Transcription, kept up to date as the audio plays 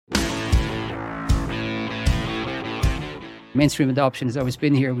Mainstream adoption has always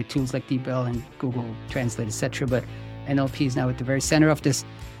been here with tools like DeepL and Google Translate, etc. But NLP is now at the very center of this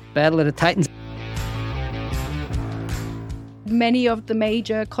battle of the titans. Many of the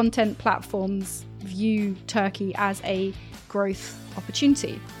major content platforms view Turkey as a growth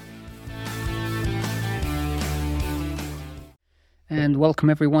opportunity. And welcome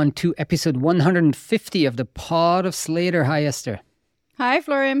everyone to episode 150 of the Pod of Slater. Hi, Esther. Hi,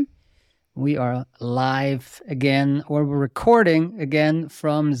 Florian. We are live again, or we're recording again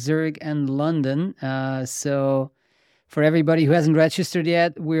from Zurich and London. So for everybody who hasn't registered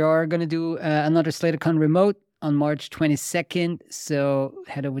yet, we are going to do another SlaterCon remote on March 22nd. So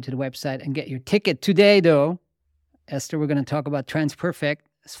head over to the website and get your ticket. Today, though, Esther, we're going to talk about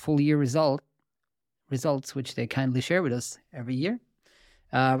TransPerfect's full year results, which they kindly share with us every year.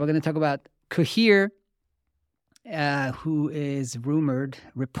 We're going to talk about Cohere, who is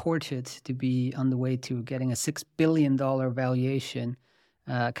reported to be on the way to getting a $6 billion valuation,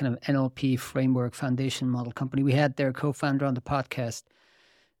 kind of NLP framework foundation model company. We had their co-founder on the podcast.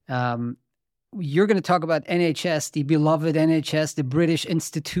 You're going to talk about NHS, the beloved NHS, the British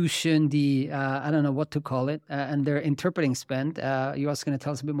institution, I don't know what to call it, and their interpreting spend. You're also going to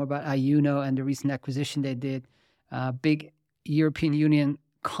tell us a bit more about Ayuno and the recent acquisition they did. Big European Union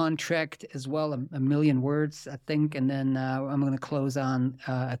contract as well, a million words, I think. And then I'm going to close on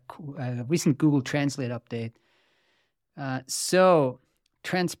a recent Google Translate update. So,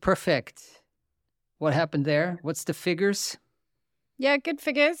 TransPerfect, what happened there? What's the figures? Yeah, good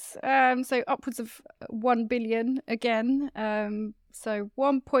figures. So upwards of 1 billion again. So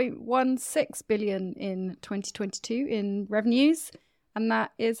 1.16 billion in 2022 in revenues. And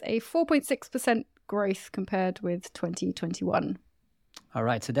that is a 4.6% growth compared with 2021. All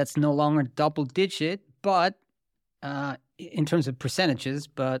right, so that's no longer double digit, but in terms of percentages,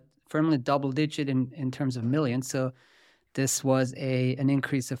 but firmly double digit in terms of millions. So this was an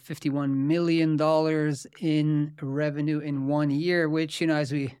increase of $51 million in revenue in 1 year, which,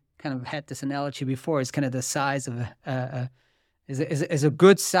 as we kind of had this analogy before, is kind of the size of is a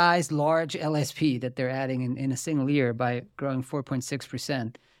good sized large LSP that they're adding in a single year by growing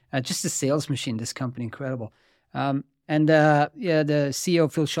 4.6%. Just a sales machine, this company, incredible. The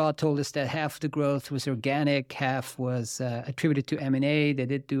CEO, Phil Shaw, told us that half the growth was organic, half was attributed to M&A. They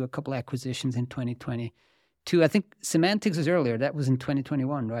did do a couple acquisitions in 2022. I think Semantics was earlier. That was in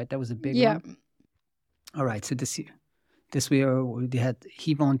 2021, right? That was a big one. All right. So this year, they had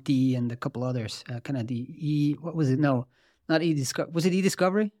Hivonti and a couple others. Kind of what was it? No, not eDiscovery. Was it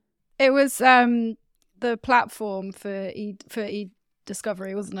eDiscovery? It was the platform for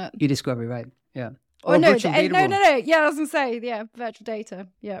eDiscovery, wasn't it? eDiscovery, right? Yeah. No. Yeah, I was going to say, yeah, virtual data.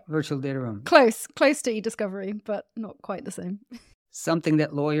 Yeah. Virtual data room. Close to eDiscovery, but not quite the same. Something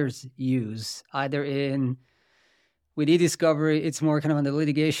that lawyers use either with eDiscovery, it's more kind of on the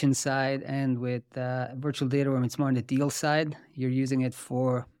litigation side, and with virtual data room, it's more on the deal side. You're using it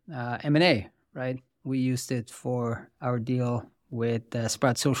for M&A, right? We used it for our deal with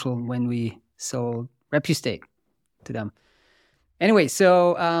Sprout Social when we sold Repustate to them. Anyway,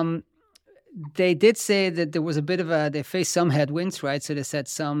 so they did say that there was a bit of they faced some headwinds, right? So they said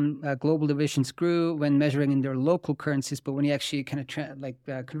some global divisions grew when measuring in their local currencies, but when you actually kind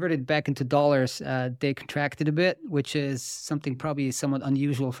of converted back into dollars, they contracted a bit, which is something probably somewhat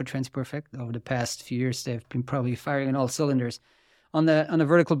unusual for TransPerfect. Over the past few years, they've been probably firing on all cylinders. On a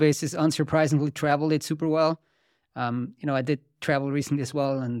vertical basis, unsurprisingly, travel did super well. I did travel recently as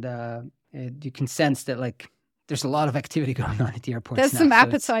well, and you can sense that there's a lot of activity going on at the airports. There's some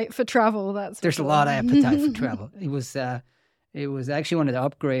appetite for travel. There's a lot of appetite for travel. It was actually wanted to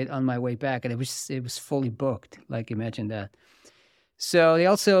upgrade on my way back, and it was fully booked. Imagine that. So they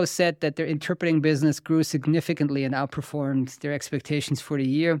also said that their interpreting business grew significantly and outperformed their expectations for the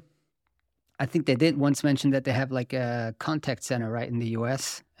year. I think they did once mention that they have a contact center, right, in the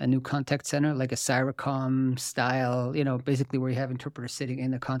US, a new contact center, like a Cyricom style, basically where you have interpreters sitting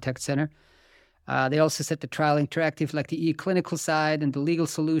in the contact center. They also said the Trial Interactive, like the e-clinical side and the legal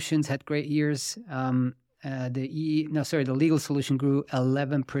solutions, had great years. The legal solution grew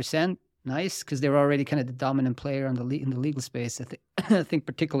 11%. Nice, because they're already kind of the dominant player in the legal space, I think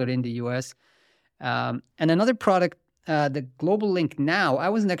particularly in the US. And another product, the Global Link Now, I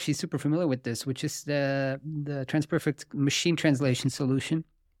wasn't actually super familiar with this, which is the TransPerfect machine translation solution,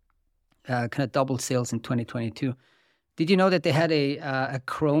 kind of doubled sales in 2022. Did you know that they had a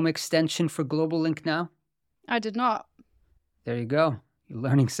Chrome extension for Global Link Now? I did not. There you go. You're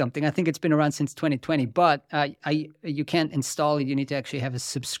learning something. I think it's been around since 2020, but you can't install it. You need to actually have a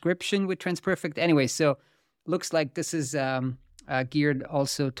subscription with TransPerfect. Anyway, so looks like this is geared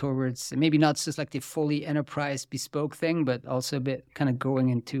also towards maybe not just like the fully enterprise bespoke thing, but also a bit kind of going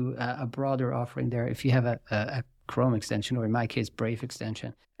into a broader offering there if you have a Chrome extension, or in my case, Brave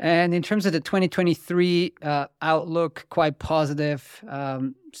extension. And in terms of the 2023 outlook, quite positive.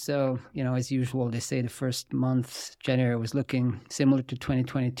 So, as usual, they say the first month, January, was looking similar to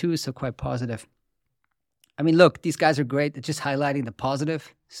 2022, so quite positive. I mean, look, these guys are great. They're just highlighting the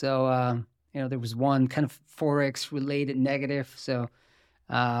positive. So, there was one kind of Forex-related negative. So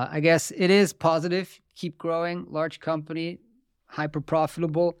I guess it is positive. Keep growing, large company, hyper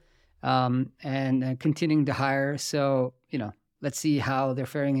profitable, and continuing to hire. So, let's see how they're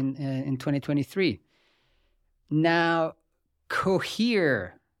faring in 2023. Now,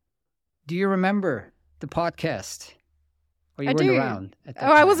 Cohere. Do you remember the podcast? Or you weren't around at that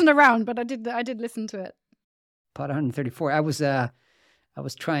time? I wasn't around, but I did listen to it. Pod 134. I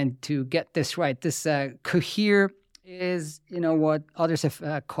was trying to get this right. This Cohere is, what others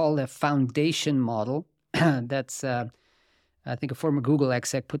have called a foundation model. That's, I think a former Google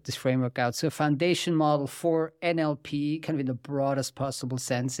exec put this framework out. So a foundation model for NLP, kind of in the broadest possible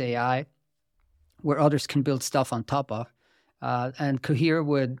sense, AI, where others can build stuff on top of. And Cohere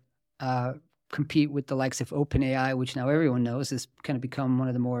would compete with the likes of OpenAI, which now everyone knows has kind of become one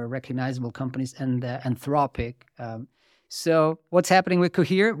of the more recognizable companies, and Anthropic. So what's happening with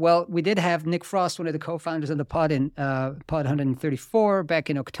Cohere? Well, we did have Nick Frost, one of the co-founders of the pod, in pod 134 back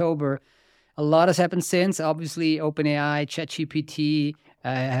in October. A lot has happened since. Obviously, OpenAI, ChatGPT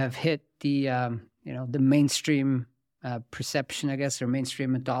have hit the the mainstream perception, I guess, or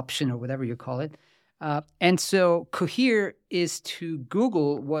mainstream adoption, or whatever you call it. And so Cohere is to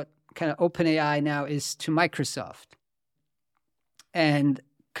Google what kind of OpenAI now is to Microsoft. And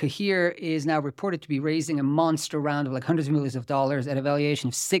Cohere is now reported to be raising a monster round of like hundreds of millions of dollars at a valuation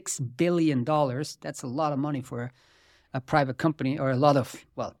of $6 billion. That's a lot of money for a private company, or a lot of,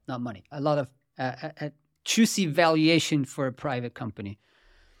 well, not money, a lot of a juicy valuation for a private company.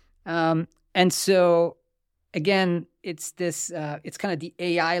 And so, again, it's this, it's kind of the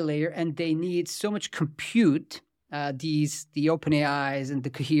AI layer, and they need so much compute, the OpenAIs and the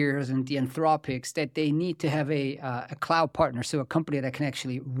Coheres and the Anthropics, that they need to have a cloud partner, so a company that can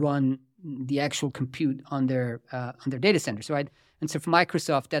actually run the actual compute on their data centers, right? And so for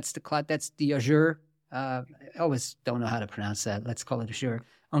Microsoft, that's the cloud, that's the Azure. I always don't know how to pronounce that. Let's call it Azure.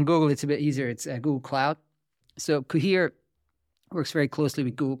 On Google, it's a bit easier. It's Google Cloud. So Cohere works very closely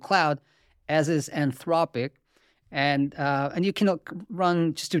with Google Cloud, as is Anthropic. And you can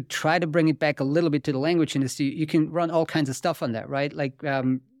run, just to try to bring it back a little bit to the language industry, you can run all kinds of stuff on that, right? Like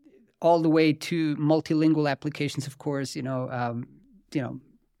all the way to multilingual applications, of course,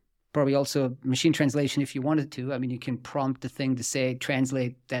 probably also machine translation if you wanted to. I mean, you can prompt the thing to say,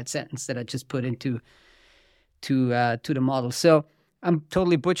 translate that sentence that I just put into the model. So I'm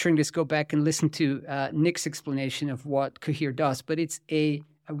totally butchering this. Go back and listen to Nick's explanation of what Cohere does. But it's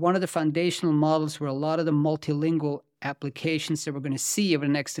one of the foundational models where a lot of the multilingual applications that we're going to see over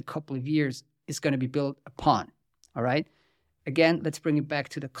the next couple of years is going to be built upon. All right? Again, let's bring it back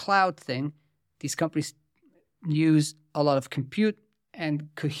to the cloud thing. These companies use a lot of compute, and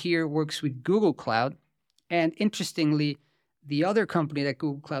Cohere works with Google Cloud. And interestingly, the other company that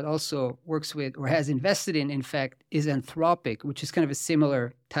Google Cloud also works with, or has invested in fact, is Anthropic, which is kind of a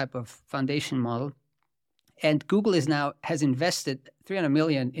similar type of foundation model. And Google has invested $300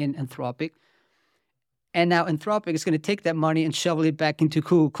 million in Anthropic. And now Anthropic is going to take that money and shovel it back into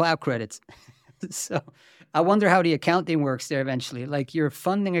Google Cloud credits. So I wonder how the accounting works there eventually. Like, you're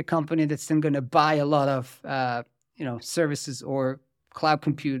funding a company that's then going to buy a lot of services or cloud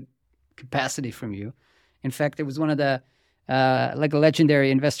compute capacity from you. In fact, there was one of the like a legendary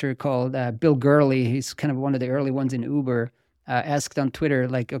investor called Bill Gurley. He's kind of one of the early ones in Uber. Asked on Twitter,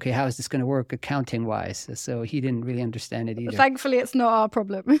 like, okay, how is this going to work accounting-wise? So he didn't really understand it either. Thankfully, it's not our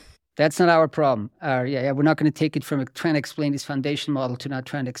problem. That's not our problem. We're not going to take it from trying to explain this foundation model to not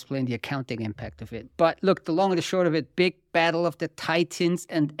trying to explain the accounting impact of it. But look, the long and the short of it, big battle of the titans,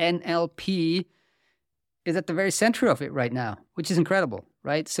 and NLP is at the very center of it right now, which is incredible,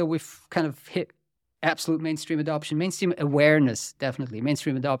 right? So we've kind of hit absolute mainstream adoption, mainstream awareness, definitely.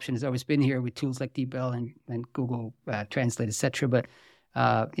 Mainstream adoption has always been here with tools like DeepL and Google Translate, etc. But,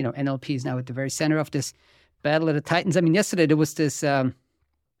 NLP is now at the very center of this battle of the titans. I mean, yesterday there was this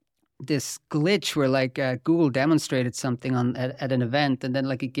this glitch where Google demonstrated something at an event, and then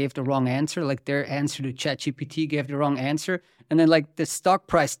it gave the wrong answer. Like, their answer to ChatGPT gave the wrong answer, and then the stock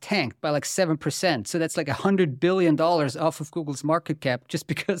price tanked by 7%. So that's $100 billion off of Google's market cap just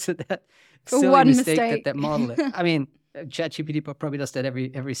because of that silly mistake that model. I mean, ChatGPT probably does that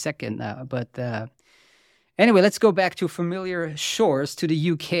every second now. But Anyway, let's go back to familiar shores, to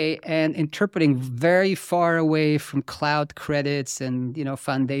the UK, and interpreting very far away from cloud credits and,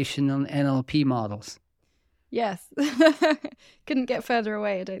 foundational NLP models. Yes. Couldn't get further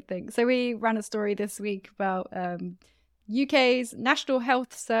away, I don't think. So we ran a story this week about UK's National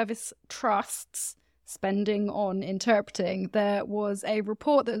Health Service Trusts spending on interpreting. There was a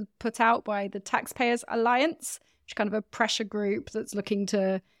report that was put out by the Taxpayers Alliance, which is kind of a pressure group that's looking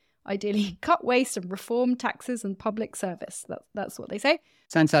to ideally cut waste and reform taxes and public service. That's what they say.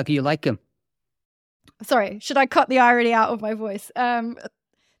 Sounds like you like them. Sorry, should I cut the irony out of my voice?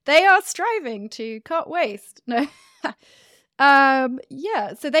 They are striving to cut waste. No.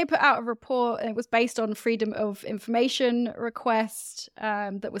 So they put out a report, and it was based on freedom of information request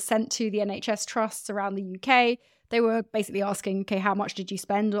that was sent to the NHS trusts around the UK. They were basically asking, okay, how much did you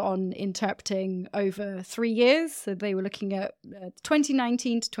spend on interpreting over 3 years? So they were looking at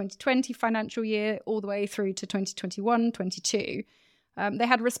 2019 to 2020 financial year, all the way through to 2021-22. They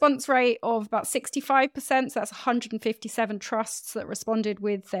had a response rate of about 65%. So that's 157 trusts that responded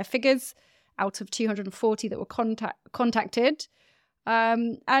with their figures out of 240 that were contacted.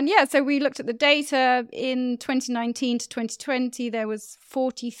 So we looked at the data. In 2019 to 2020, there was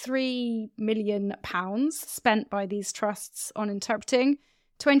 £43 million spent by these trusts on interpreting.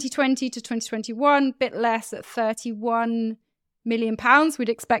 2020 to 2021, a bit less at £31 million. We'd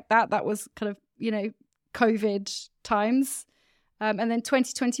expect that. That was kind of, COVID times. And then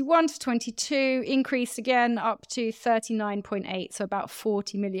 2021 to 22 increased again up to 39.8, so about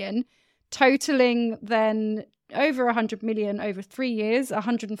 40 million, totaling then over 100 million over 3 years,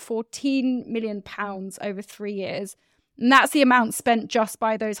 114 million pounds over 3 years. And that's the amount spent just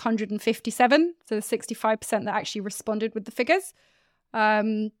by those 157, so the 65% that actually responded with the figures.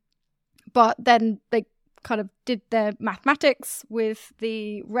 But then they kind of did their mathematics with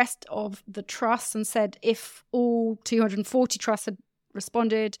the rest of the trusts and said if all 240 trusts had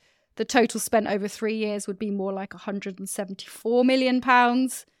responded, the total spent over 3 years would be more like 174 million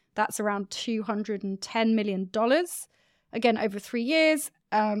pounds. That's around $210 million, again, over 3 years.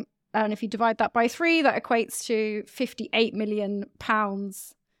 And if you divide that by 3, that equates to 58 million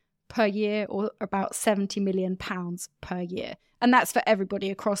pounds per year, or about 70 million pounds per year. And that's for everybody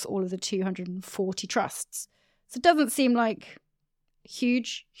across all of the 240 trusts. So it doesn't seem like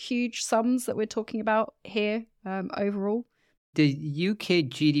huge sums that we're talking about here overall. The UK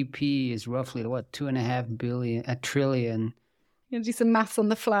GDP is roughly, $2.5 trillion. You're going to do some maths on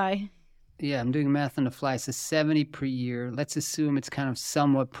the fly. Yeah, I'm doing math on the fly. So 70 per year. Let's assume it's kind of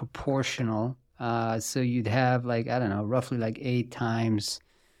somewhat proportional. So you'd have roughly 8 times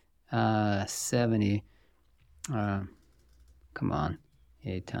 70. Come on.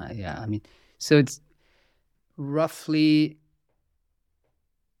 8 times. Yeah, so it's roughly,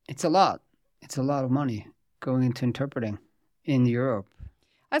 it's a lot. It's a lot of money going into interpreting in Europe.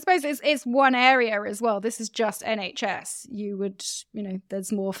 I suppose it's one area as well. This is just NHS. You would,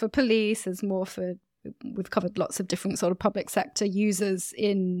 there's more for police, there's more for, we've covered lots of different sort of public sector users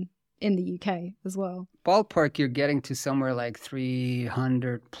in the UK as well. Ballpark, you're getting to somewhere like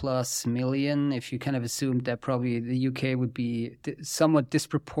 300 plus million, if you kind of assume that probably the UK would be somewhat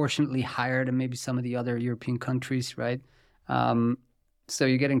disproportionately higher than maybe some of the other European countries, right? So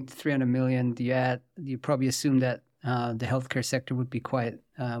you're getting 300 million. You probably assume that the healthcare sector would be quite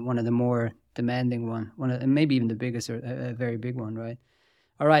one of the more demanding and maybe even the biggest, or a very big one, right?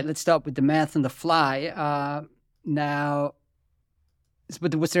 All right, let's start with the math on the fly. Now,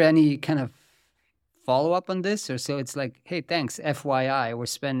 but was there any kind of follow-up on this? Or so it's like, hey, thanks, FYI, we're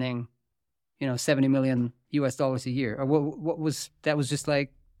spending, $70 million a year. Or what was, that was just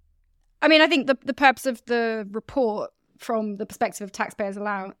like? I think the purpose of the report from the perspective of Taxpayers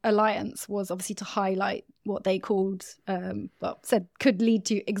Alliance was obviously to highlight what they called, said could lead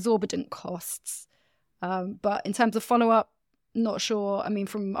to exorbitant costs. But in terms of follow-up, not sure.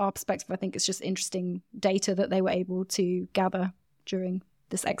 From our perspective, I think it's just interesting data that they were able to gather during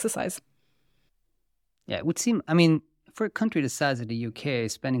this exercise. Yeah, it would seem, for a country the size of the UK,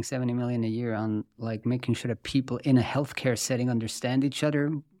 spending 70 million a year on making sure that people in a healthcare setting understand each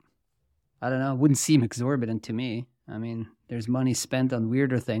other, I don't know, it wouldn't seem exorbitant to me. There's money spent on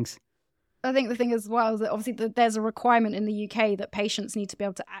weirder things. I think the thing as well is that obviously there's a requirement in the UK that patients need to be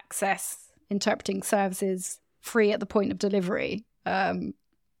able to access interpreting services free at the point of delivery,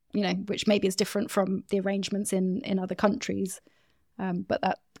 which maybe is different from the arrangements in other countries. But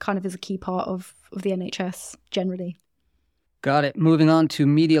that kind of is a key part of the NHS generally. Got it. Moving on to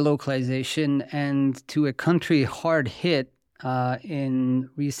media localization and to a country hard hit in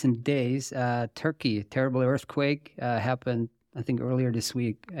recent days. Turkey, terrible earthquake happened, I think, earlier this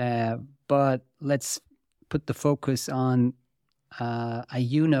week. But let's put the focus on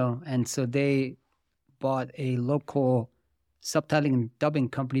Ayuno, and so they bought a local subtitling and dubbing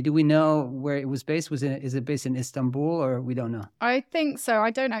company. Do we know where it was based? Is it based in Istanbul, or we don't know? I think so. I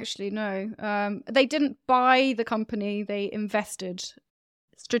don't actually know. They didn't buy the company; they invested,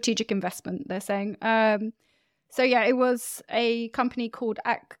 strategic investment. They're saying. So yeah, it was a company called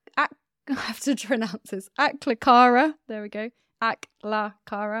I have to pronounce this. Akla. There we go.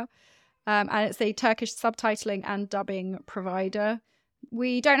 Akla. And it's a Turkish subtitling and dubbing provider.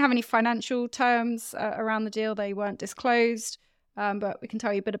 We don't have any financial terms around the deal. They weren't disclosed, but we can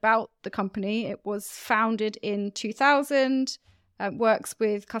tell you a bit about the company. It was founded in 2000, works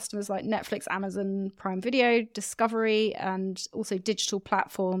with customers like Netflix, Amazon Prime Video, Discovery, and also digital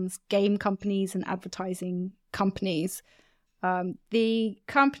platforms, game companies, and advertising companies. The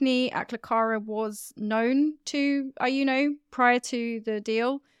company, Akla, was known to Ayuno prior to the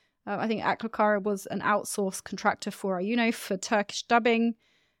deal. I think Akla was an outsourced contractor for Ayuno for Turkish dubbing.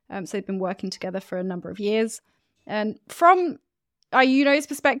 So they've been working together for a number of years. And from Ayuno's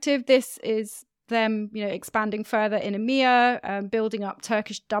perspective, this is them, expanding further in EMEA, building up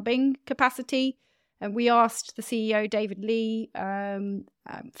Turkish dubbing capacity. And we asked the CEO, David Lee,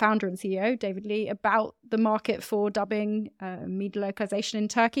 founder and CEO, David Lee, about the market for dubbing media localization in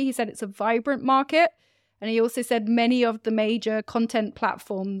Turkey. He said it's a vibrant market. And he also said many of the major content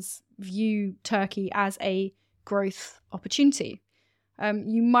platforms view Turkey as a growth opportunity.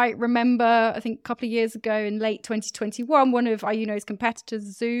 You might remember, I think a couple of years ago in late 2021, one of Ayuno's competitors,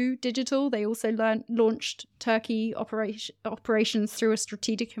 Zoo Digital, they also launched Turkey operations through a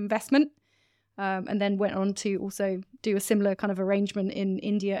strategic investment, and then went on to also do a similar kind of arrangement in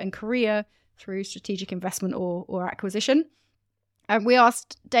India and Korea through strategic investment or acquisition. We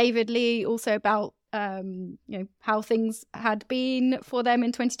asked David Lee also about how things had been for them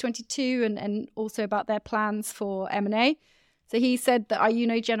in 2022 and also about their plans for M&A. So he said that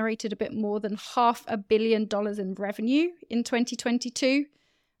Ayuno generated a bit more than $500 million in revenue in 2022.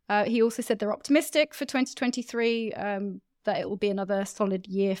 He also said they're optimistic for 2023, that it will be another solid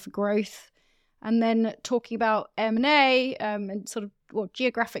year for growth. And then talking about M&A and sort of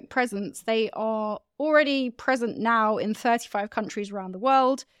geographic presence, they are already present now in 35 countries around the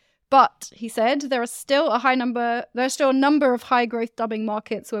world. But he said there are still a number of high growth dubbing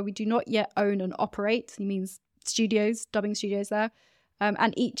markets where we do not yet own and operate. He means dubbing studios there.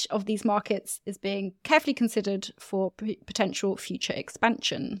 And each of these markets is being carefully considered for potential future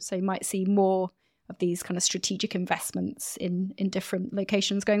expansion. So you might see more of these kind of strategic investments in different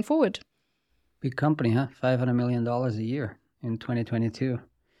locations going forward. Big company, huh? $500 million a year in 2022.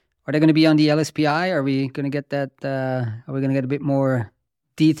 Are they going to be on the LSPI? Are we going to get that? Are we going to get a bit more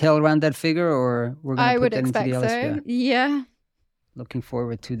detail around that figure, or we're going to put that into the LSPI? I would expect so. Yeah. Looking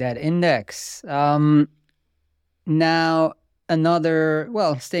forward to that index. Now,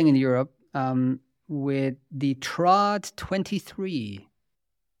 staying in Europe, with the TRAD 23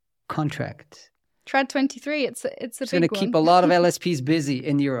 contract. TRAD 23, it's a big one. It's going to keep a lot of LSPs busy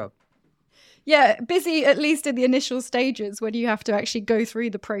in Europe. Yeah, busy at least in the initial stages when you have to actually go through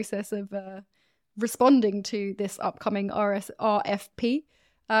the process of responding to this upcoming RFP.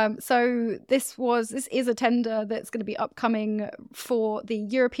 So this is a tender that's going to be upcoming for the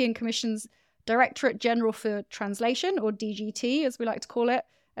European Commission's Directorate General for Translation, or DGT, as we like to call it.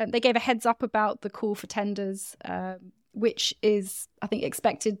 They gave a heads up about the call for tenders, which is, I think,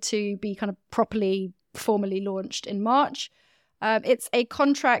 expected to be kind of formally launched in March. It's a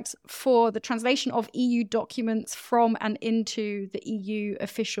contract for the translation of EU documents from and into the EU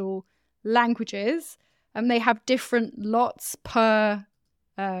official languages. They have different lots per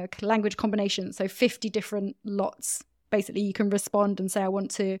language combination, so 50 different lots. Basically, you can respond and say, I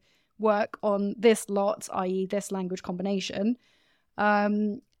want to work on this lot, i.e. this language combination.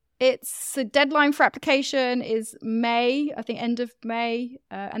 It's a deadline for application is May, I think end of May,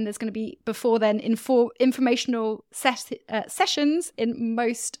 and there's going to be before then informational sessions in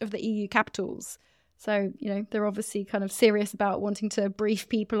most of the EU capitals. So, they're obviously kind of serious about wanting to brief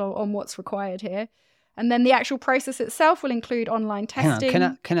people on what's required here. And then the actual process itself will include online testing. Hang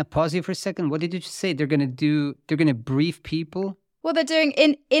on. Can I pause you for a second? What did you just say? They're going to brief people? Well, they're doing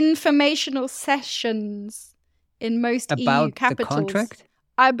informational sessions in most EU capitals. About the contract?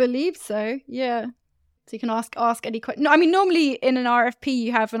 I believe so, yeah. So you can ask any question. No, I mean, normally in an RFP,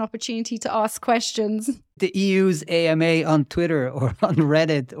 you have an opportunity to ask questions. The EU's AMA on Twitter or on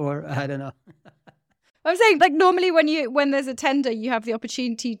Reddit, or I don't know. I'm saying, normally when there's a tender, you have the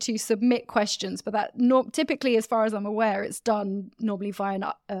opportunity to submit questions, but that typically, as far as I'm aware, it's done normally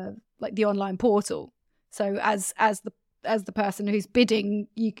via the online portal. So as the as the person who's bidding,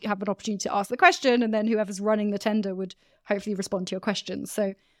 you have an opportunity to ask the question, and then whoever's running the tender would hopefully respond to your questions.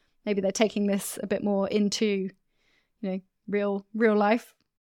 So maybe they're taking this a bit more into, real life.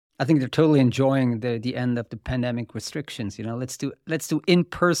 I think they're totally enjoying the end of the pandemic restrictions. Let's do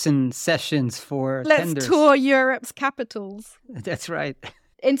in-person sessions for tenders. Let's tour Europe's capitals. That's right.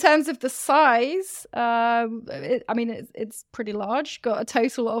 In terms of the size, it's pretty large. Got a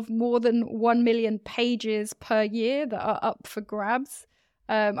total of more than 1 million pages per year that are up for grabs.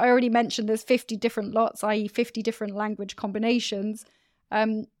 I already mentioned there's 50 different lots, i.e. 50 different language combinations.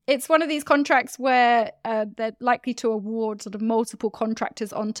 It's one of these contracts where they're likely to award sort of multiple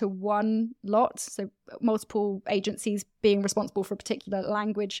contractors onto one lot, so multiple agencies being responsible for a particular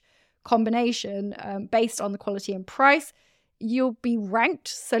language combination based on the quality and price. You'll be ranked.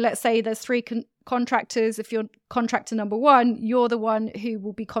 So let's say there's 3 contractors. If you're contractor number 1, you're the one who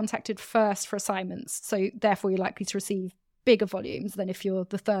will be contacted first for assignments. So therefore, you're likely to receive bigger volumes than if you're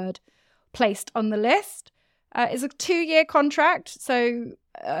the 3rd placed on the list. It's a 2-year contract, so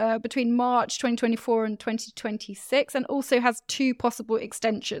between March 2024 and 2026, and also has 2 possible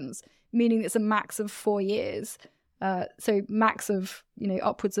extensions, meaning it's a max of 4 years. So max of,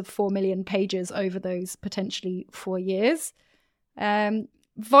 upwards of 4 million pages over those potentially 4 years.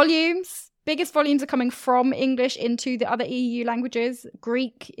 Volumes, biggest volumes are coming from English into the other EU languages.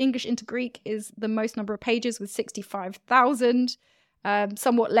 English into Greek is the most number of pages with 65,000.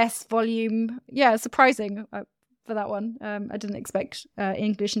 Somewhat less volume. Yeah, surprising for that one. I didn't expect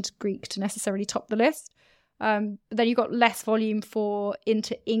English into Greek to necessarily top the list. But then you've got less volume for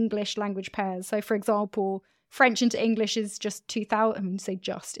into English language pairs. So, for example, French into English is just 2,000.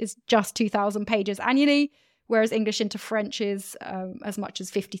 Is just 2,000 pages annually, whereas English into French is as much as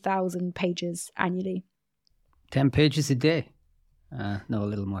 50,000 pages annually. 10 pages a day. No, a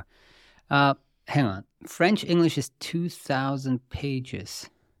little more. Hang on. French English is 2,000 pages.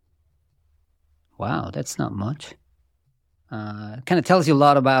 Wow, that's not much. Kind of tells you a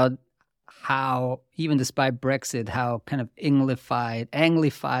lot about how, even despite Brexit, how kind of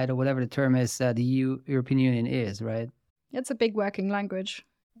Anglified, or whatever the term is, the European Union is, right? It's a big working language.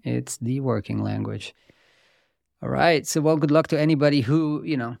 It's the working language. All right. So, well, good luck to anybody who,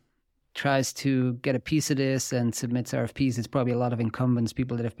 tries to get a piece of this and submits RFPs. It's probably a lot of incumbents,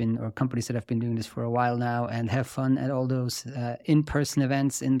 people that have been, or companies that have been doing this for a while now, and have fun at all those in-person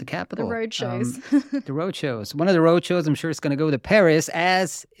events in the capital. The road shows. The road shows. One of the road shows, I'm sure, is going to go to Paris,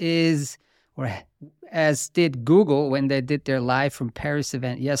 as did Google when they did their Live from Paris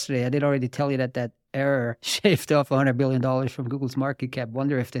event yesterday. I did already tell you that error shaved off $100 billion from Google's market cap.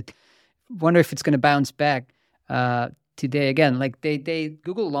 Wonder if it's going to bounce back. Today again, like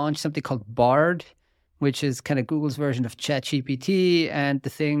Google launched something called Bard, which is kind of Google's version of ChatGPT, and the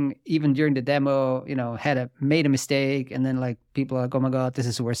thing, even during the demo, made a mistake, and then like people are like, oh my god, this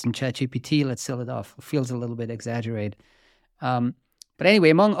is worse than ChatGPT, let's sell it off. It feels a little bit exaggerated. But anyway,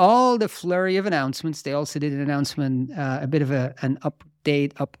 among all the flurry of announcements, they also did an announcement, a bit of an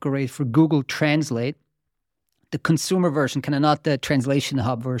upgrade for Google Translate, the consumer version, kind of not the translation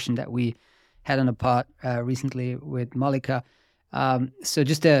hub version that we had on a pod recently with Malika. So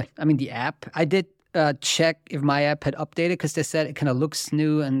just the app. I did check if my app had updated, because they said it kind of looks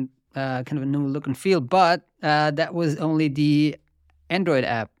new and kind of a new look and feel. But that was only the Android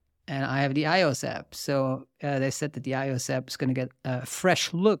app, and I have the iOS app. So they said that the iOS app is going to get a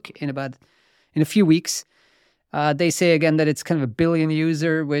fresh look in a few weeks. They say again that it's kind of a billion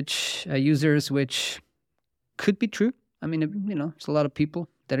users, which could be true. I mean, it's a lot of people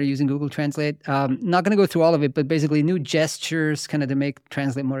that are using Google Translate. Not going to go through all of it, but basically new gestures kind of to make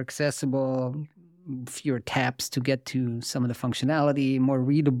Translate more accessible, fewer taps to get to some of the functionality, more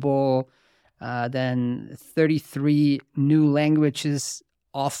readable, then 33 new languages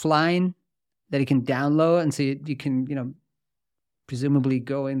offline that you can download. And so you can, presumably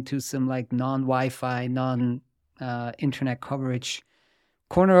go into some like non-Wi-Fi, non-internet coverage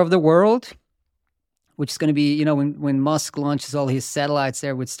corner of the world, which is going to be, when Musk launches all his satellites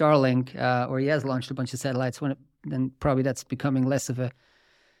there with Starlink, or he has launched a bunch of satellites, then probably that's becoming less of a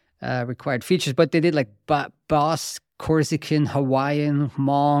required feature. But they did like Basque, Corsican, Hawaiian,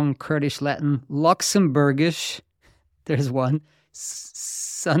 Hmong, Kurdish, Latin, Luxembourgish, there's one,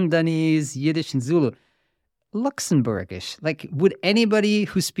 Sundanese, Yiddish, and Zulu. Luxembourgish. Like, would anybody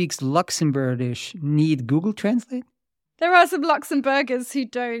who speaks Luxembourgish need Google Translate? There are some Luxembourgers who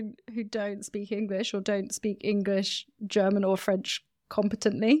don't speak English, or don't speak English, German, or French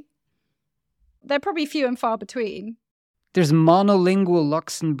competently. They're probably few and far between. There's monolingual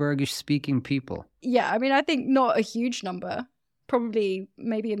Luxembourgish speaking people. Yeah, I think not a huge number. Probably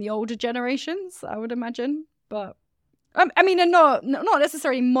maybe in the older generations, I would imagine. But I mean, and not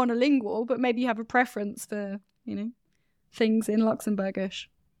necessarily monolingual, but maybe you have a preference for, things in Luxembourgish.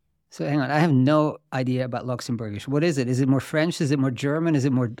 So hang on, I have no idea about Luxembourgish. What is it? Is it more French? Is it more German? Is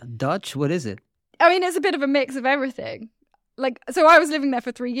it more Dutch? What is it? I mean, it's a bit of a mix of everything. So I was living there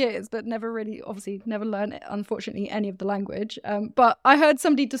for 3 years, but never learned, unfortunately, any of the language. But I heard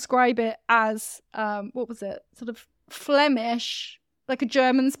somebody describe it as, what was it? Sort of Flemish, like a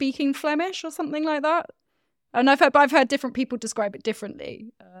German-speaking Flemish or something like that. And I've heard different people describe it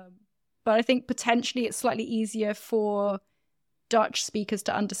differently. But I think potentially it's slightly easier for Dutch speakers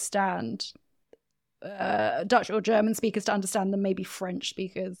to understand, Dutch or German speakers to understand than maybe French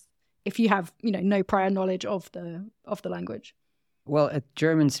speakers, if you have, no prior knowledge of the language. Well, a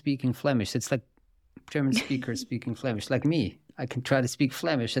German-speaking Flemish, it's like German speakers speaking Flemish, like me. I can try to speak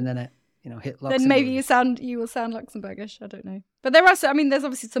Flemish and then I, hit Luxembourg. Then maybe you will sound Luxembourgish. I don't know. But there's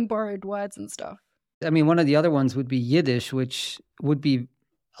obviously some borrowed words and stuff. I mean, one of the other ones would be Yiddish, which would be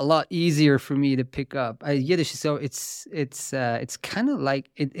a lot easier for me to pick up. Yiddish, so it's kind of like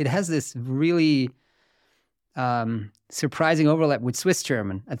it has this really surprising overlap with Swiss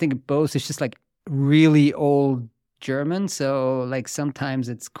German. I think both is just like really old German, so like sometimes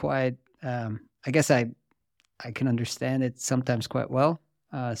it's quite. I guess I can understand it sometimes quite well.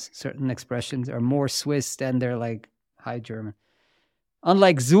 Certain expressions are more Swiss than they're like High German.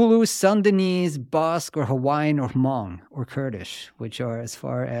 Unlike Zulu, Sundanese, Basque, or Hawaiian, or Hmong, or Kurdish, which are as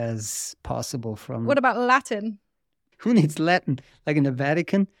far as possible from... What about Latin? Who needs Latin? Like in the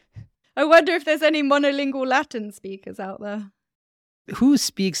Vatican? I wonder if there's any monolingual Latin speakers out there. Who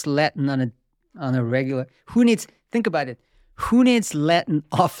speaks Latin on a regular... Think about it. Who needs Latin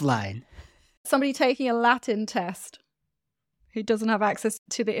offline? Somebody taking a Latin test who doesn't have access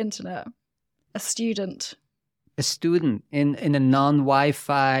to the internet. A student in a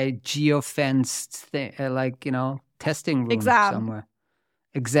non-Wi-Fi, geo-fenced thing, testing room somewhere.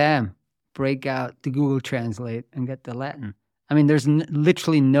 Exam. Break out the Google Translate and get the Latin. I mean, there's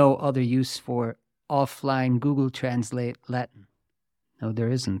literally no other use for offline Google Translate Latin. No, there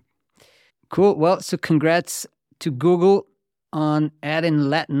isn't. Cool. Well, so congrats to Google on adding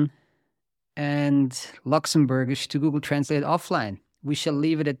Latin and Luxembourgish to Google Translate offline. We shall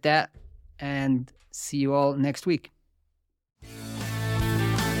leave it at that and see you all next week.